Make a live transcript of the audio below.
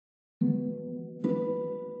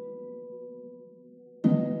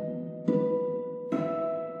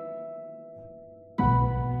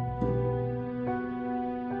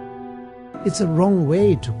It's a wrong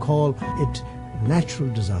way to call it natural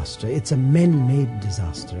disaster. It's a man-made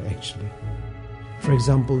disaster, actually. For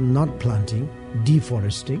example, not planting,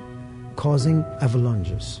 deforesting, causing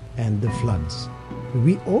avalanches and the floods.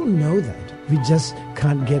 We all know that. We just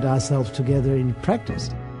can't get ourselves together in practice.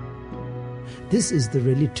 This is the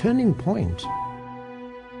really turning point.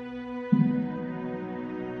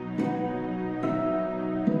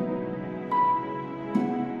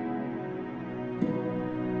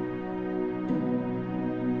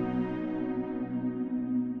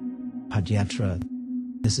 Padyatra.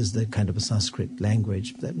 This is the kind of a Sanskrit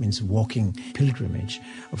language that means walking pilgrimage.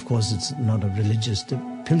 Of course, it's not a religious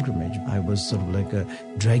pilgrimage. I was sort of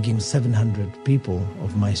like dragging 700 people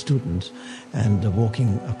of my students and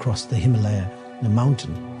walking across the Himalaya, the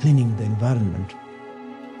mountain, cleaning the environment.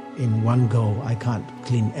 In one go, I can't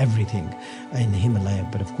clean everything in the Himalaya,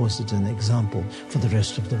 but of course it's an example for the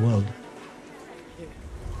rest of the world.